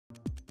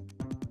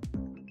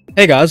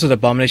Hey guys, with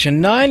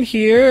Abomination9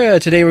 here.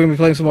 Today we're going to be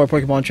playing some more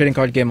Pokemon trading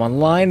card game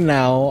online.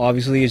 Now,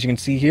 obviously, as you can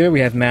see here, we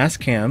have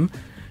Maskcam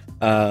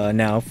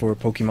now for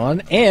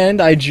Pokemon.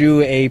 And I drew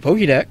a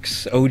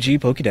Pokédex,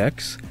 OG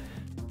Pokédex,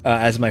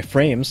 as my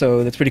frame,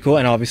 so that's pretty cool.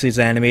 And obviously it's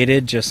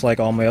animated, just like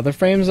all my other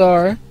frames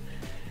are.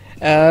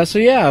 So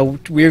yeah,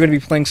 we're going to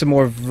be playing some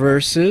more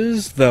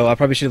versus, though I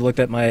probably should have looked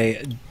at my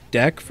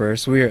deck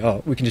first. We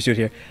can just do it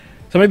here.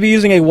 So I'm going to be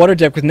using a water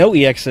deck with no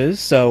EXs,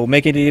 so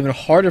making it even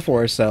harder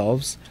for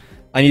ourselves.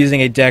 I'm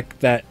using a deck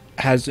that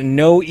has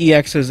no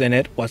EXs in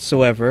it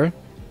whatsoever.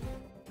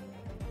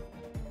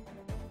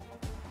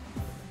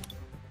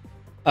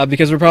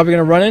 Because we're probably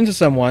going to run into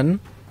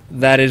someone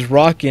that is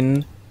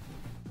rocking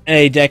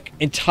a deck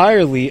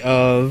entirely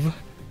of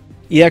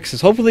EXs.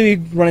 Hopefully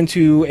we run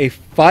into a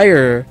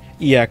fire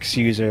EX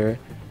user.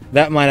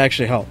 That might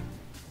actually help.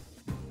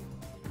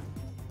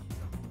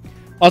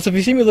 Also, if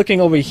you see me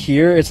looking over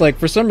here, it's like,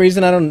 for some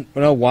reason, I don't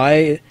know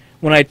why,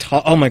 when I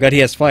talk... Oh my god, he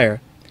has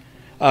fire.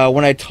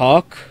 When I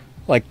talk,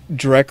 like,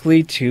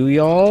 directly to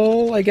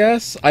y'all, I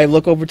guess, I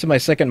look over to my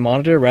second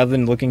monitor rather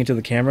than looking into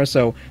the camera.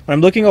 So when I'm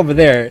looking over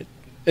there,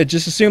 it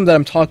just assumes that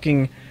I'm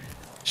talking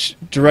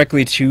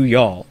directly to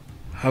y'all.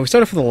 We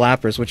started for the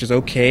Lapras, which is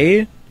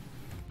okay.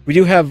 We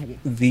do have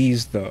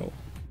these, though.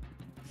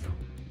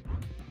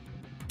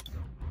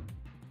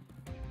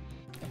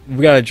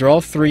 We gotta draw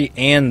 3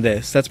 and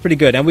this. That's pretty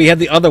good. And we have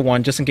the other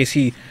one, just in case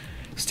he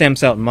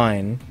stamps out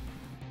mine.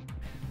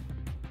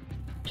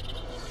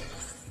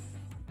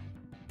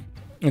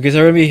 Okay, so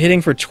we're gonna be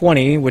hitting for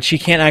 20, which he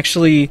can't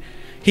actually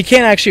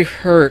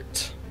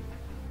hurt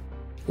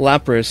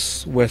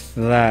Lapras with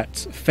that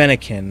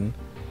Fennekin.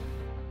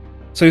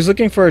 So he's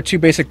looking for 2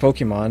 basic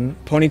Pokemon,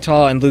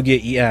 Ponyta and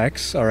Lugia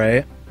EX,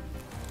 alright.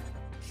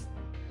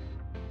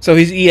 So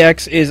his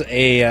EX is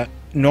a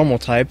normal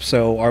type,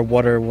 so our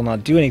water will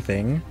not do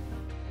anything.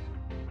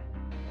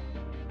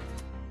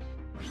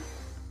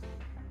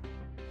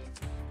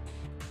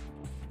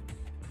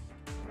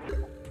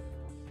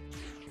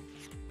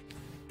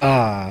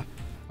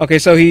 Okay,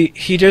 so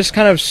he just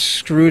kind of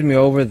screwed me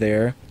over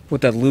there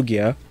with that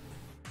Lugia,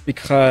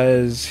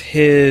 because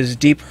his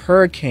Deep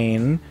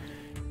Hurricane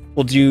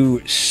will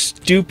do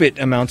stupid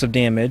amounts of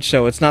damage,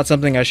 so it's not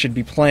something I should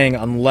be playing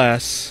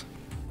unless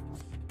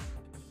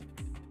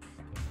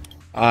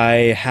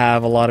I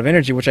have a lot of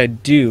energy, which I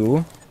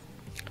do.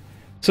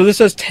 So this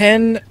does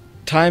 10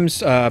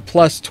 times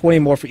plus 20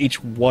 more for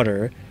each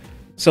water.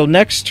 So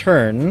next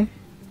turn,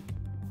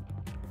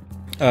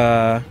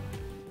 I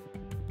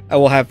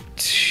will have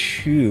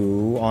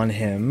 2 on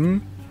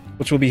him,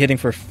 which will be hitting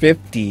for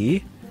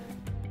 50.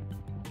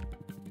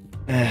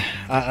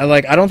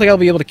 I don't think I'll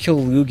be able to kill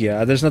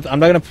Lugia. I'm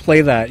not gonna play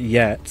that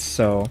yet.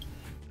 So,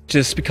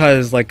 just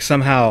because like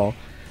somehow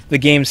the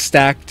game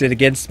stacked it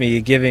against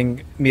me,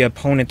 giving me an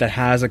opponent that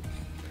has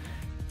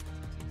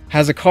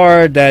a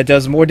card that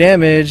does more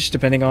damage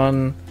depending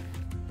on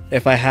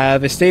if I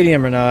have a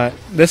Stadium or not.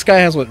 This guy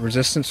has what,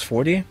 resistance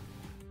 40?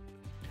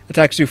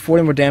 Attacks do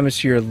 40 more damage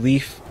to your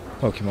Leaf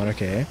Pokemon,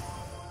 okay.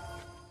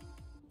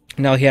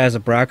 Now he has a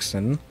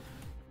Braxton.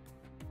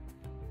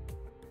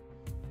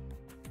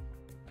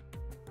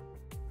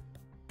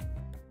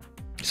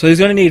 So he's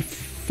gonna need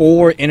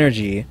 4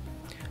 energy,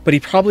 but he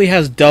probably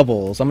has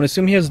doubles. I'm gonna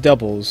assume he has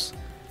doubles.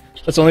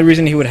 That's the only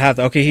reason he would have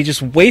that. Okay, he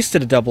just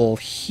wasted a double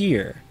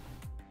here.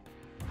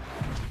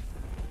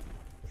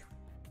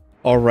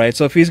 Alright,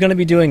 so if he's gonna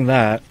be doing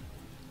that,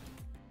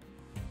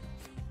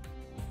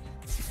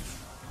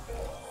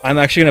 I'm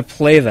actually gonna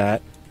play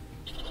that.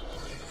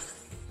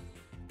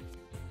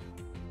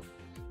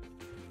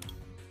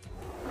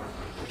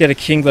 Get a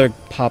Kingler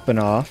popping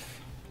off.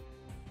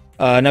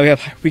 Now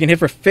we can hit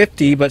for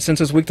 50, but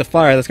since it's weak to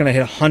fire, that's gonna hit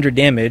 100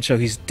 damage, so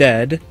he's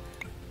dead.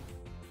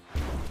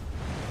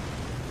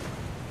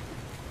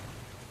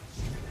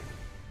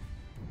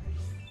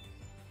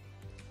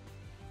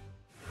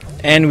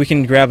 And we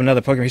can grab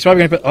another Pokemon. He's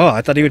probably gonna put... Oh,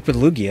 I thought he would put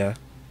Lugia.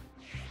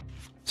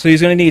 So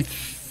he's gonna need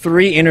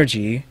 3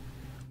 energy,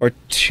 or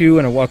 2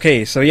 and a...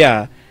 Okay, so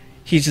yeah,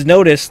 he's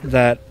noticed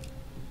that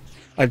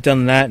I've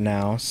done that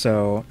now.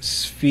 So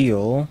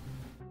Spheal.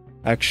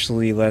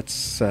 Actually,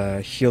 let's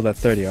heal that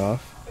 30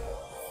 off.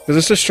 Does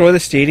this destroy the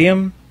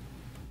Stadium?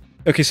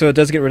 Okay, so it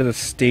does get rid of the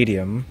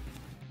Stadium.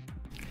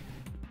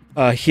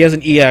 He has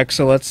an EX,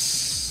 so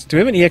let's... Do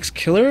we have an EX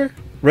killer?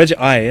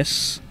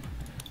 Regice.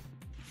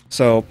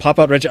 So, pop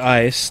out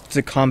Regice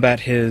to combat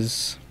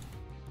his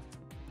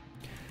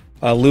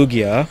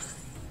Lugia.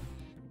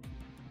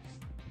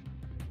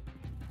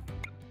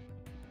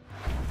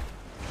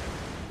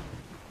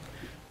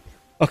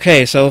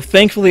 Okay, so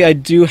thankfully I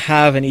do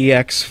have an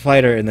EX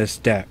fighter in this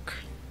deck.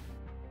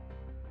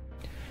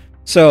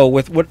 So,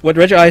 with what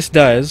Regice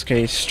does,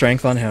 okay,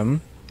 strength on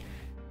him,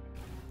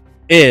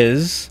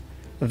 is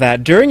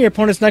that during your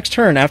opponent's next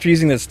turn, after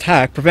using this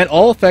attack, prevent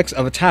all effects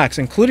of attacks,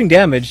 including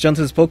damage, done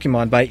to this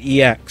Pokemon by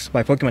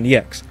Pokemon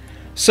EX.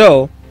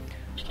 So,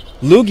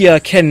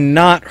 Lugia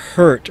cannot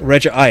hurt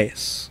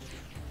Regice.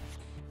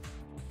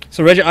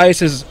 So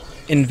Regice is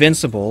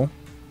invincible.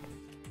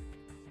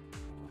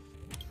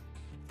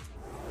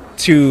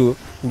 2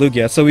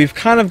 Lugia, so we've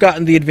kind of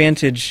gotten the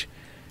advantage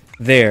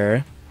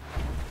there.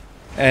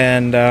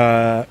 And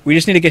we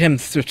just need to get him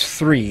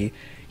 3.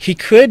 He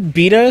could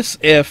beat us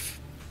if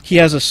he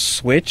has a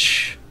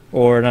switch,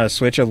 or not a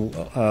switch, a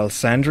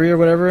Sandry or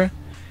whatever,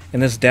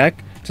 in this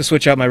deck, to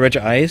switch out my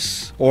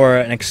Regice, or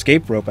an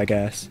escape rope, I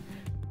guess.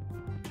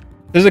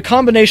 There's a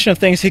combination of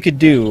things he could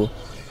do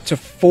to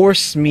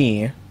force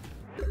me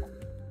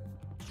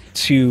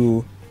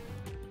to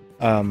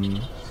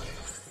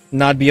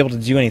not be able to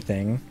do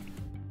anything.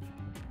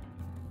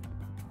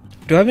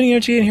 Do I have any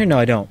energy in here? No,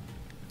 I don't.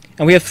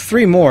 And we have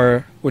 3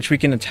 more, which we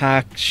can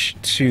attach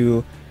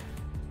to...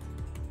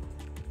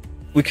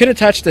 We could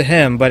attach to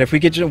him, but if we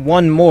get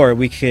 1 more,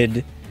 we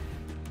could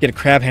get a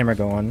Crab Hammer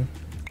going.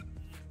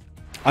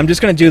 I'm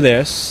just going to do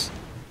this.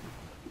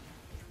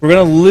 We're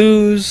going to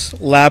lose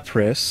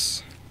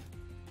Lapras.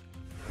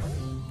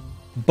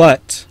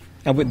 But,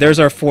 and there's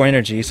our 4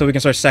 energy, so we can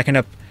start stacking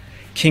up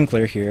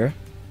Kinkler here.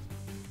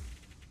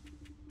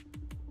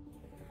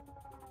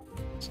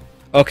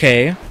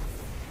 Okay.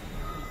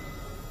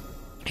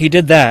 He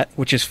did that,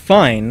 which is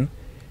fine,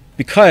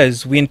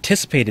 because we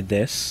anticipated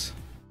this.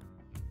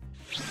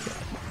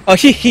 Oh,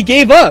 he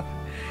gave up!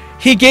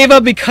 He gave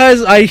up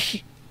because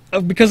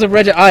because of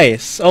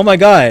Regice. Oh my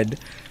god.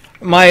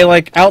 My,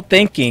 like,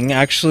 outthinking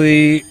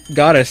actually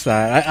got us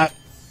that.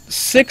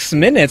 6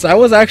 minutes? I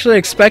was actually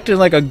expecting,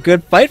 like, a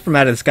good fight from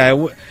out of this guy.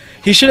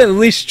 He should have at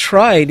least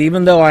tried,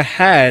 even though I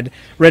had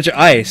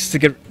Regice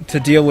to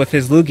deal with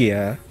his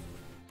Lugia.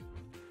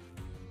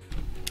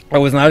 I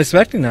was not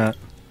expecting that.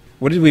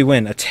 What did we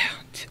win? A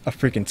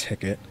freaking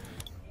ticket.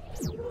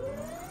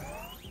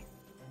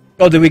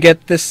 Oh, did we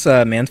get this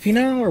Manaphy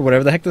now? Or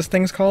whatever the heck this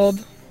thing's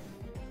called?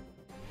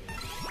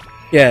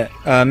 Yeah,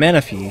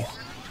 Manaphy.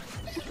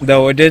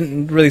 Though it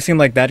didn't really seem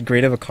like that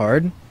great of a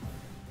card.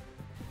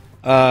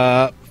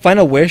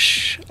 Final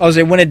Wish. I was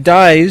saying, when it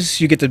dies,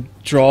 you get to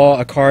draw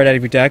a card out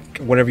of your deck,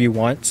 whatever you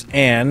want,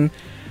 and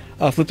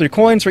flip 3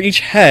 coins for each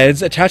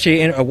heads. Attach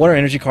a water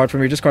energy card from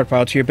your discard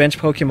pile to your bench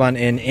Pokemon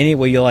in any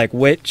way you like.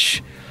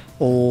 Which...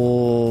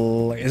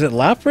 is it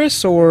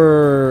Lapras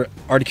or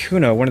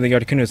Articuno? One of the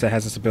Articunos that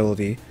has this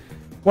ability.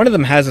 One of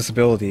them has this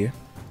ability.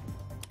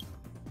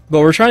 But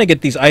we're trying to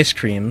get these ice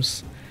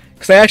creams.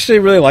 Because I actually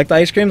really like the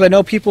ice creams. I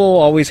know people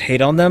always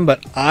hate on them,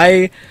 but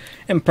I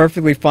am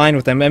perfectly fine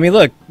with them. I mean,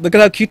 look at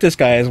how cute this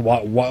guy is.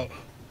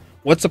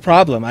 What's the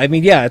problem? I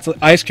mean, yeah, it's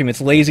ice cream.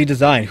 It's lazy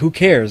design. Who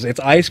cares?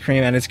 It's ice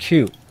cream and it's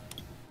cute.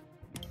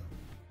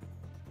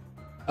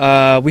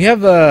 We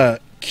have a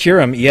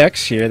Kyurem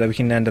EX here that we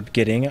can end up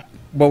getting.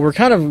 But we're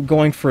kind of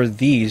going for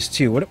these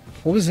too. What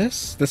was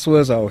this? This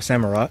was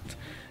Samurott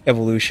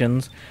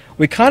Evolutions.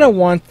 We kind of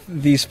want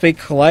these fake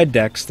Collide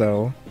decks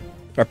though,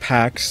 or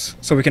packs,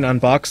 so we can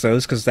unbox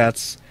those because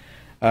that's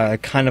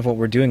kind of what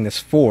we're doing this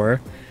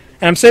for.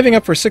 And I'm saving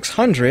up for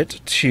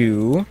 600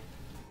 to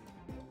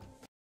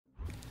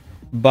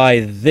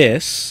buy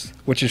this,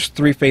 which is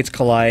 3 Fates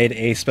Collide,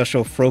 a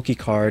special Froakie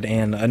card,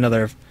 and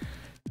another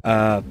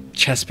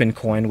Chespin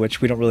coin, which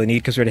we don't really need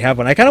because we already have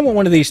one. I kind of want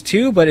one of these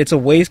too, but it's a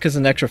waste because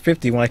an extra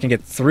 50 when I can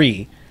get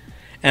 3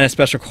 and a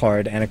special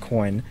card and a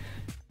coin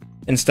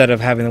instead of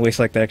having to waste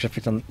like the extra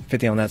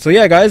 50 on that. So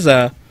yeah, guys,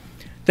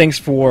 thanks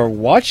for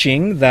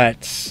watching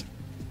that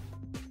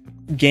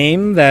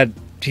game that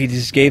he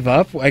just gave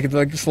up. Like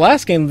this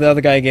last game, the other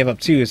guy gave up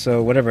too,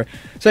 so whatever.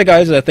 So yeah,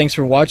 guys, thanks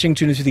for watching.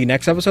 Tune into the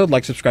next episode.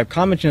 Like, subscribe,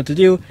 comment, you know what to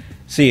do.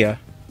 See ya.